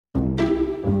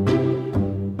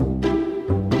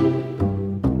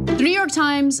The New York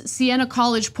Times Sienna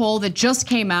College poll that just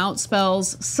came out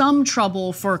spells some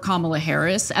trouble for Kamala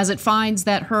Harris as it finds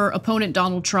that her opponent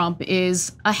Donald Trump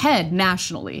is ahead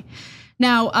nationally.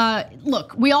 Now,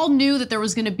 look, we all knew that there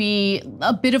was gonna be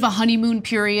a bit of a honeymoon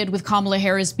period with Kamala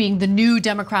Harris being the new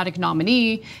Democratic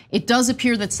nominee. It does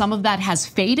appear that some of that has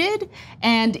faded,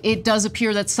 and it does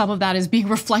appear that some of that is being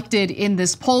reflected in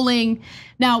this polling.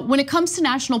 Now, when it comes to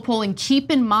national polling, keep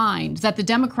in mind that the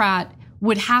Democrat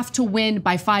would have to win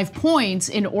by 5 points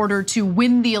in order to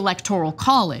win the Electoral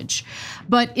College.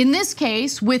 But in this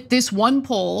case, with this one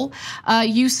poll,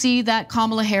 you see that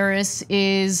Kamala Harris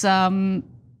is not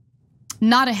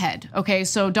ahead, okay?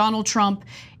 So Donald Trump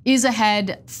is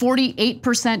ahead,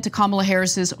 48% to Kamala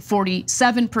Harris's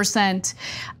 47%.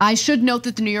 I should note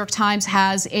that the New York Times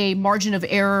has a margin of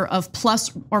error of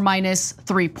plus or minus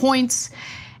 3 points.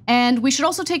 And we should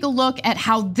also take a look at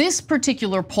how this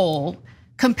particular poll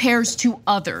compares to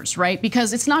others, right?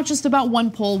 Because it's not just about one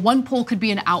poll could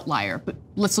be an outlier, but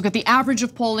let's look at the average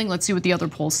of polling, let's see what the other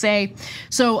polls say.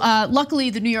 So luckily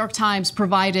the New York Times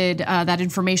provided that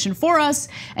information for us.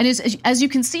 And as you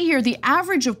can see here, the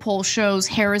average of polls shows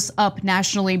Harris up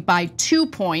nationally by 2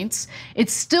 points.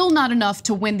 It's still not enough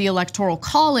to win the Electoral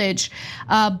College,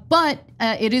 but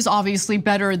it is obviously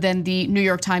better than the New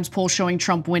York Times poll showing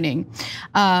Trump winning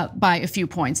by a few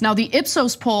points. Now the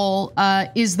Ipsos poll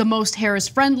is the most Harris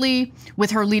friendly, with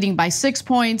her leading by 6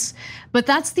 points, but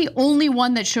that's the only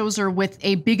one that shows her with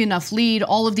a big enough lead.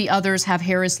 All of the others have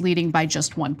Harris leading by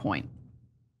just 1 point.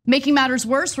 Making matters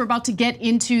worse, we're about to get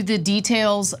into the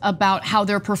details about how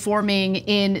they're performing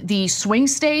in the swing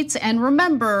states. And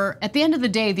remember, at the end of the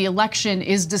day, the election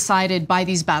is decided by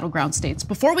these battleground states.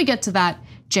 Before we get to that,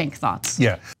 Cenk, thoughts?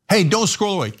 Yeah, hey, don't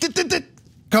scroll away.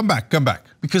 Come back.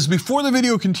 Because before the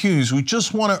video continues, we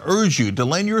just want to urge you to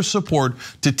lend your support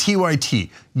to TYT.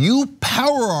 You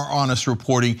power our honest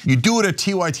reporting. You do it at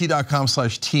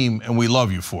tyt.com/team, and we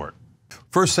love you for it.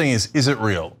 First thing is it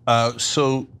real?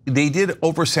 So they did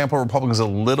oversample Republicans a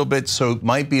little bit, so it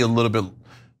might be a little bit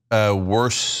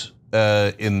worse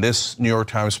in this New York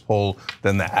Times poll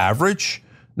than the average.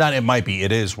 Not it might be,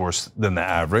 it is worse than the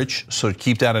average, so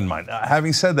keep that in mind.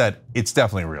 Having said that, it's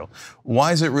definitely real.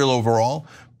 Why is it real overall?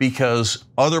 Because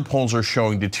other polls are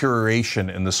showing deterioration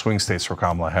in the swing states for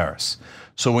Kamala Harris.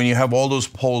 So when you have all those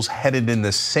polls headed in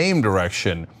the same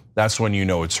direction, that's when you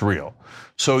know it's real.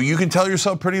 So you can tell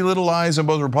yourself pretty little lies, and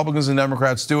both Republicans and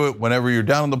Democrats do it. Whenever you're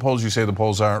down in the polls, you say the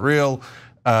polls aren't real.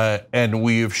 And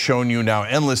we have shown you now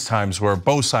endless times where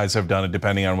both sides have done it,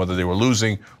 depending on whether they were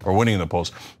losing or winning in the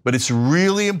polls. But it's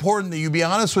really important that you be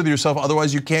honest with yourself,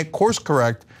 otherwise you can't course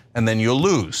correct and then you'll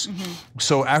lose.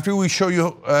 So after we show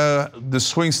you the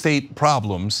swing state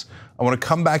problems, I want to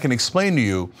come back and explain to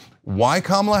you why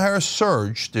Kamala Harris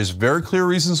surged. There's very clear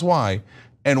reasons why,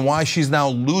 and why she's now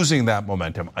losing that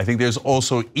momentum. I think there's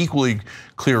also equally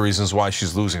clear reasons why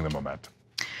she's losing the momentum.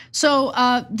 So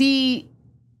the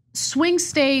swing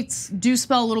states do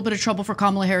spell a little bit of trouble for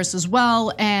Kamala Harris as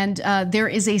well, and there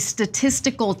is a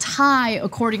statistical tie,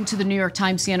 according to the New York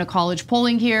Times Sienna College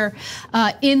polling here,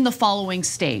 in the following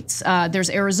states. There's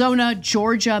Arizona,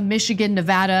 Georgia, Michigan,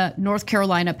 Nevada, North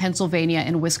Carolina, Pennsylvania,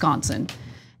 and Wisconsin.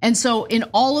 And so in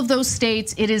all of those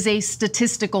states, it is a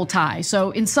statistical tie. So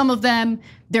in some of them,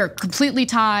 they're completely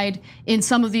tied. In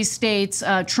some of these states,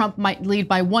 Trump might lead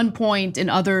by 1 point. In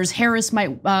others, Harris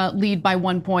might lead by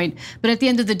 1 point. But at the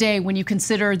end of the day, when you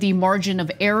consider the margin of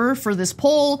error for this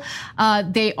poll,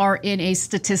 they are in a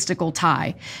statistical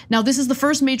tie. Now, this is the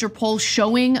first major poll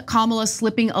showing Kamala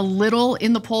slipping a little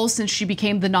in the polls since she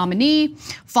became the nominee,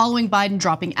 following Biden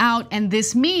dropping out. And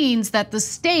this means that the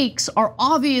stakes are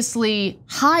obviously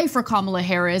high for Kamala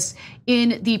Harris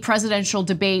in the presidential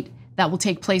debate that will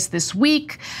take place this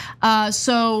week.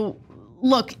 So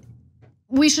look,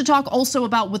 we should talk also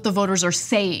about what the voters are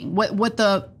saying, what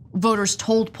the voters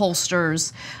told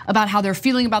pollsters about how they're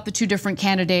feeling about the two different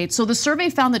candidates. So the survey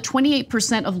found that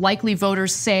 28% of likely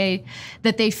voters say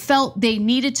that they felt they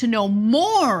needed to know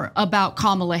more about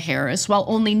Kamala Harris, while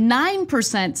only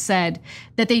 9% said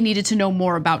that they needed to know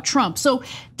more about Trump. So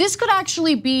this could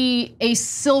actually be a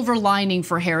silver lining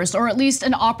for Harris, or at least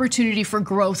an opportunity for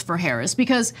growth for Harris,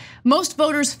 because most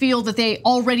voters feel that they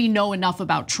already know enough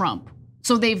about Trump.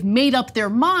 So they've made up their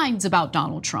minds about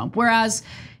Donald Trump. Whereas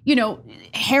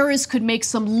Harris could make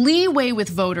some leeway with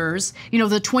voters, the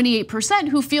 28%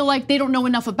 who feel like they don't know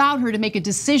enough about her to make a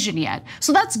decision yet.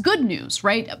 So that's good news,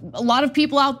 right? A lot of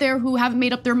people out there who haven't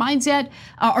made up their minds yet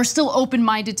are still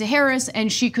open-minded to Harris,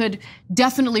 and she could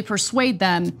definitely persuade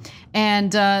them.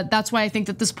 And that's why I think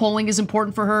that this polling is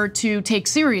important for her to take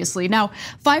seriously. Now,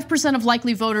 5% of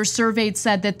likely voters surveyed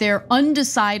said that they're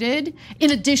undecided,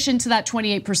 in addition to that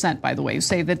 28%, by the way, who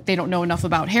say that they don't know enough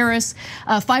about Harris.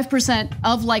 5%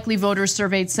 of likely voters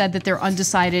surveyed said that they're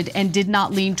undecided and did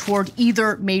not lean toward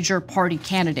either major party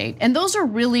candidate. And those are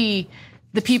really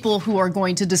the people who are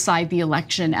going to decide the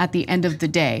election at the end of the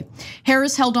day.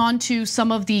 Harris held on to some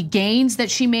of the gains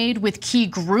that she made with key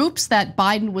groups that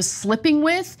Biden was slipping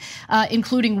with,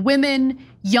 including women,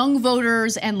 young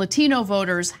voters, and Latino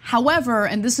voters. However,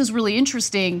 and this is really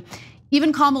interesting,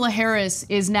 even Kamala Harris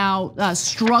is now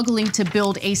struggling to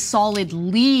build a solid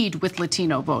lead with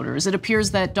Latino voters. It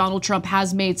appears that Donald Trump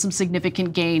has made some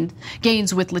significant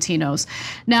gains with Latinos.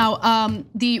 Now,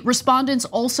 the respondents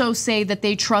also say that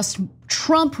they trust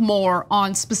Trump more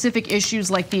on specific issues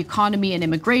like the economy and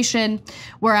immigration,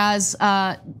 whereas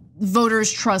voters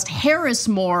trust Harris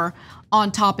more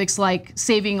on topics like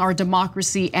saving our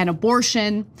democracy and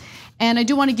abortion. And I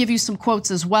do want to give you some quotes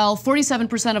as well.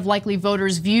 47% of likely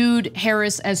voters viewed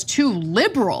Harris as too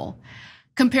liberal,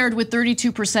 compared with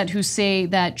 32% who say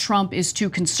that Trump is too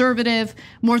conservative.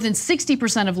 More than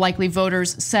 60% of likely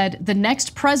voters said the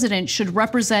next president should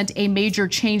represent a major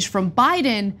change from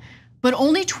Biden, but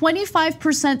only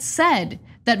 25% said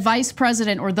that vice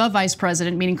president or the vice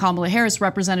president, meaning Kamala Harris,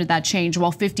 represented that change,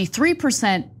 while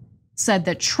 53% said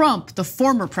that Trump, the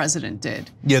former president,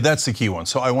 did. Yeah, that's the key one.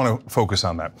 So I want to focus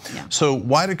on that. Yeah. So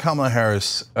why did Kamala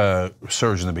Harris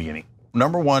surge in the beginning?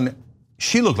 Number one,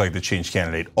 she looked like the change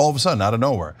candidate all of a sudden out of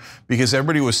nowhere, because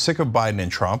everybody was sick of Biden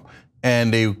and Trump,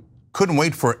 and they couldn't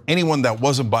wait for anyone that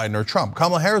wasn't Biden or Trump.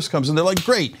 Kamala Harris comes in, they're like,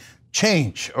 great,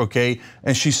 change, okay?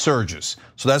 And she surges.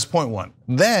 So that's point one.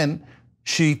 Then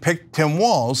she picked Tim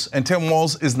Walz, and Tim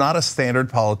Walz is not a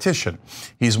standard politician.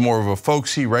 He's more of a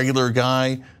folksy, regular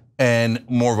guy, and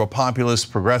more of a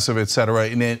populist, progressive, et cetera,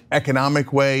 in an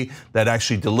economic way that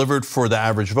actually delivered for the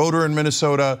average voter in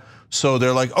Minnesota. So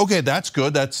they're like, okay, that's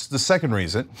good, that's the second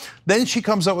reason. Then she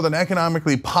comes up with an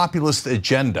economically populist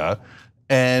agenda,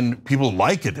 and people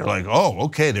like it. They're like, oh,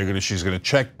 okay, she's gonna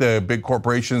check the big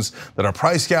corporations that are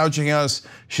price gouging us.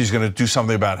 She's gonna do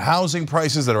something about housing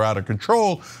prices that are out of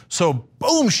control. So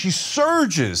boom, she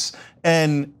surges.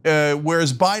 And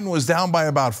whereas Biden was down by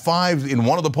about 5, in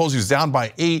one of the polls he was down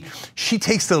by 8, she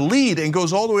takes the lead and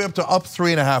goes all the way up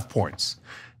 3.5 points.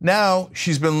 Now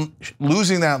she's been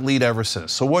losing that lead ever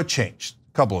since. So what changed?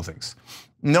 A couple of things.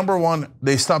 Number one,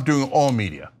 they stopped doing all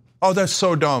media. Oh, that's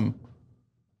so dumb.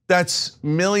 That's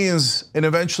millions and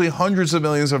eventually hundreds of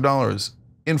millions of dollars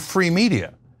in free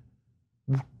media.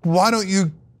 Why don't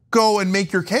you go and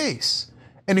make your case?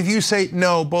 And if you say,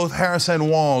 no, both Harris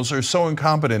and Walz are so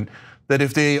incompetent that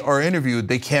if they are interviewed,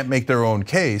 they can't make their own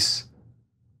case,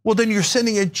 well, then you're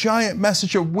sending a giant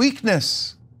message of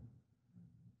weakness.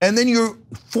 And then you're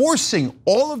forcing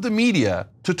all of the media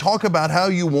to talk about how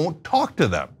you won't talk to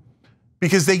them,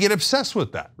 because they get obsessed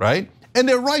with that, right? And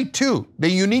they're right too.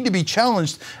 You need to be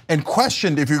challenged and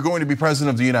questioned if you're going to be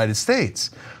president of the United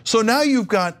States. So now you've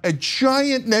got a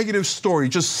giant negative story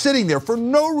just sitting there for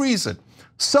no reason.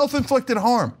 Self-inflicted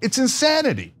harm. It's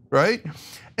insanity, right?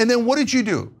 And then what did you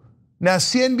do? Now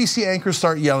CNBC anchors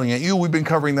start yelling at you. We've been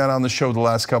covering that on the show the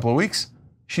last couple of weeks.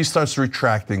 She starts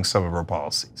retracting some of her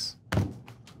policies.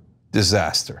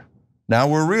 Disaster. Now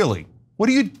we're reeling. What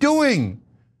are you doing?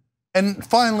 And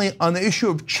finally, on the issue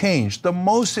of change, the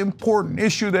most important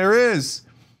issue there is,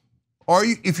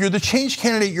 if you're the change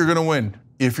candidate, you're gonna win.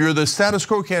 If you're the status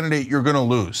quo candidate, you're gonna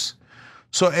lose.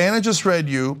 So Anna just read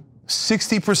you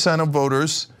 60% of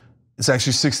voters, it's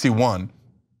actually 61,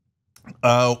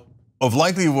 of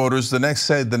likely voters, the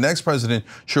next president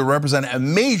should represent a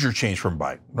major change from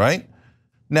Biden, right?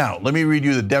 Now, let me read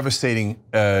you the devastating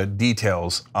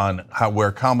details on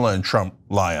where Kamala and Trump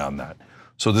lie on that.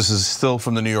 So this is still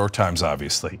from the New York Times,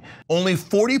 obviously. Only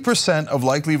 40% of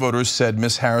likely voters said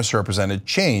Ms. Harris represented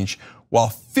change, while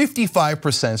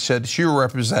 55% said she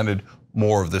represented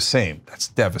more of the same. That's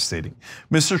devastating.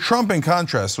 Mr. Trump, in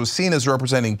contrast, was seen as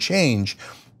representing change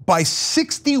by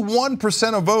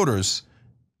 61% of voters,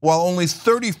 while only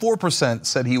 34%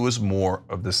 said he was more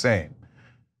of the same.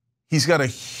 He's got a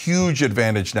huge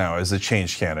advantage now as a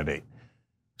change candidate.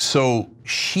 So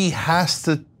she has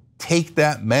to take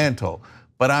that mantle,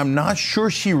 but I'm not sure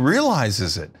she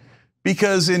realizes it,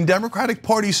 because in Democratic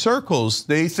Party circles,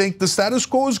 they think the status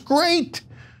quo is great.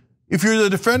 If you're the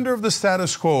defender of the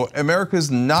status quo,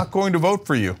 America's not going to vote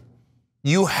for you.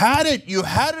 You had it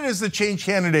as the change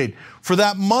candidate for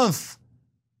that month.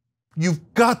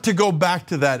 You've got to go back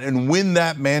to that and win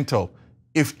that mantle.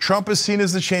 If Trump is seen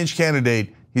as the change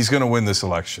candidate, he's going to win this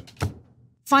election.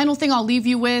 Final thing I'll leave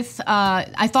you with,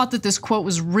 I thought that this quote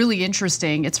was really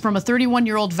interesting. It's from a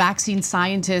 31-year-old vaccine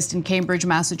scientist in Cambridge,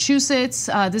 Massachusetts.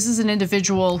 This is an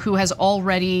individual who has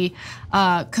already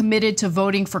committed to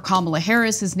voting for Kamala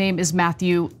Harris. His name is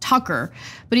Matthew Tucker.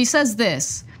 But he says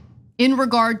this in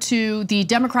regard to the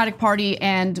Democratic Party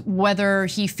and whether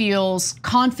he feels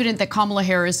confident that Kamala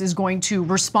Harris is going to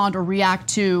respond or react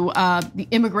to the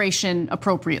immigration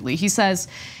appropriately. He says,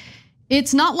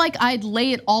 "It's not like I'd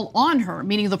lay it all on her,"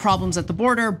 meaning the problems at the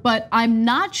border, "but I'm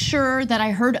not sure that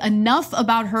I heard enough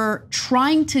about her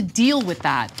trying to deal with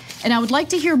that. And I would like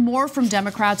to hear more from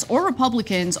Democrats or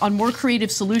Republicans on more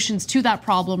creative solutions to that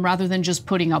problem rather than just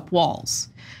putting up walls."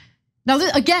 Now,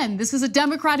 again, this is a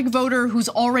Democratic voter who's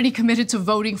already committed to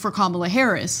voting for Kamala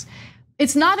Harris.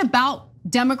 It's not about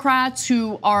Democrats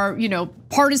who are,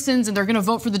 partisans and they're gonna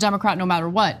vote for the Democrat no matter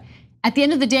what. At the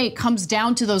end of the day, it comes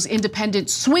down to those independent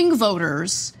swing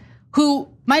voters who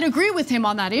might agree with him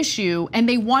on that issue, and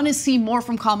they want to see more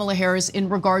from Kamala Harris in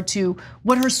regard to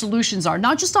what her solutions are,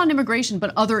 not just on immigration,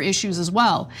 but other issues as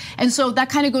well. And so that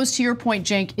kind of goes to your point,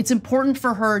 Cenk. It's important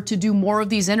for her to do more of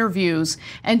these interviews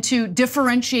and to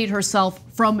differentiate herself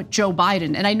from Joe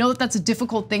Biden. And I know that that's a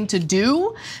difficult thing to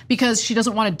do because she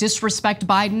doesn't want to disrespect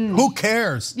Biden. Who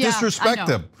cares? Yeah, disrespect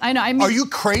him. I know. Are you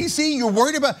crazy? You're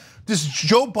worried about this?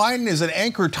 Joe Biden is an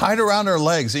anchor tied around her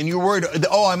legs, and you're worried,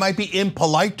 oh, I might be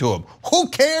impolite to him. Who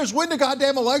cares? Win the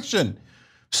goddamn election.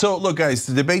 So look, guys,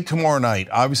 the debate tomorrow night,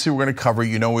 obviously we're gonna cover it.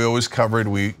 We always cover it.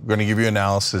 We're gonna give you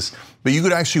analysis, but you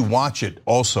could actually watch it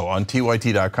also on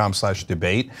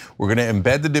tyt.com/debate. We're gonna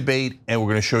embed the debate and we're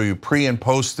gonna show you pre and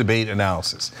post debate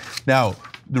analysis. Now,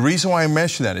 the reason why I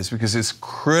mention that is because it's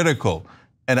critical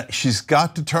and she's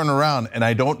got to turn around, and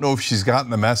I don't know if she's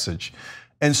gotten the message.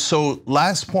 And so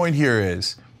last point here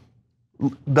is,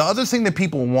 the other thing that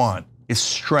people want is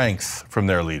strength from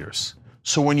their leaders.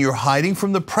 So when you're hiding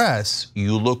from the press,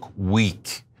 you look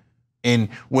weak. And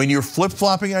when you're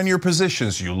flip-flopping on your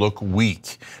positions, you look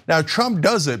weak. Now, Trump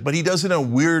does it, but he does it in a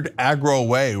weird aggro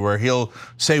way where he'll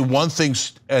say one thing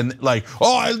and like,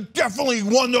 oh, I definitely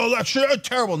won the election,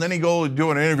 terrible. And then he go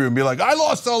do an interview and be like, I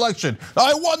lost the election,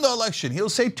 I won the election. He'll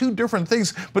say two different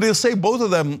things, but he'll say both of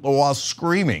them while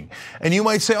screaming. And you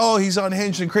might say, oh, he's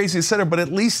unhinged and crazy, etc. But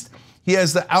at least he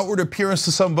has the outward appearance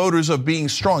to some voters of being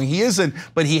strong. He isn't,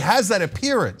 but he has that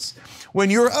appearance. When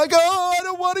you're like, oh, I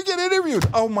don't want to get interviewed.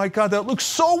 Oh my God, that looks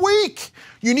so weak.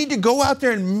 You need to go out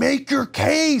there and make your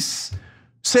case.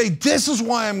 Say, this is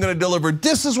why I'm gonna deliver.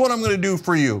 This is what I'm gonna do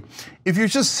for you. If you're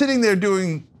just sitting there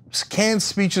doing canned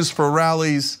speeches for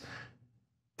rallies,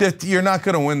 that you're not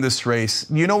gonna win this race.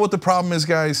 You know what the problem is,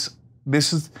 guys?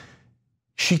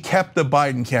 She kept the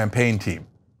Biden campaign team.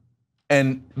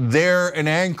 And they're an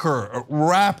anchor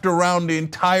wrapped around the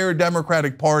entire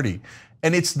Democratic Party.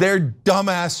 And it's their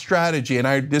dumbass strategy,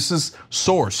 and this is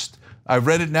sourced. I've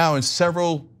read it now in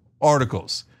several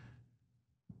articles.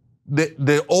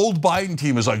 The old Biden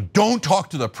team is like, don't talk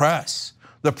to the press.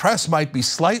 The press might be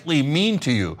slightly mean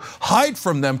to you. Hide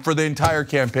from them for the entire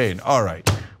campaign. All right,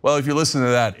 well, if you listen to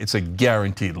that, it's a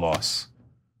guaranteed loss.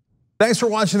 Thanks for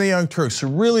watching The Young Turks,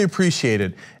 really appreciate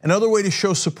it. Another way to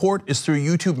show support is through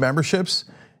YouTube memberships.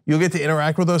 You'll get to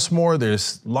interact with us more.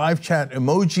 There's live chat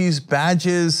emojis,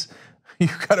 badges.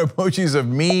 You've got emojis of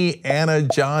me, Anna,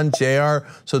 John, JR,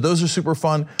 so those are super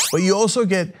fun. But you also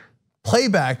get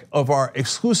playback of our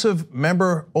exclusive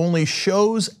member-only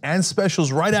shows and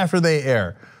specials right after they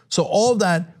air. So all of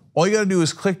that, all you gotta do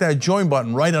is click that join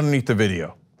button right underneath the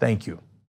video. Thank you.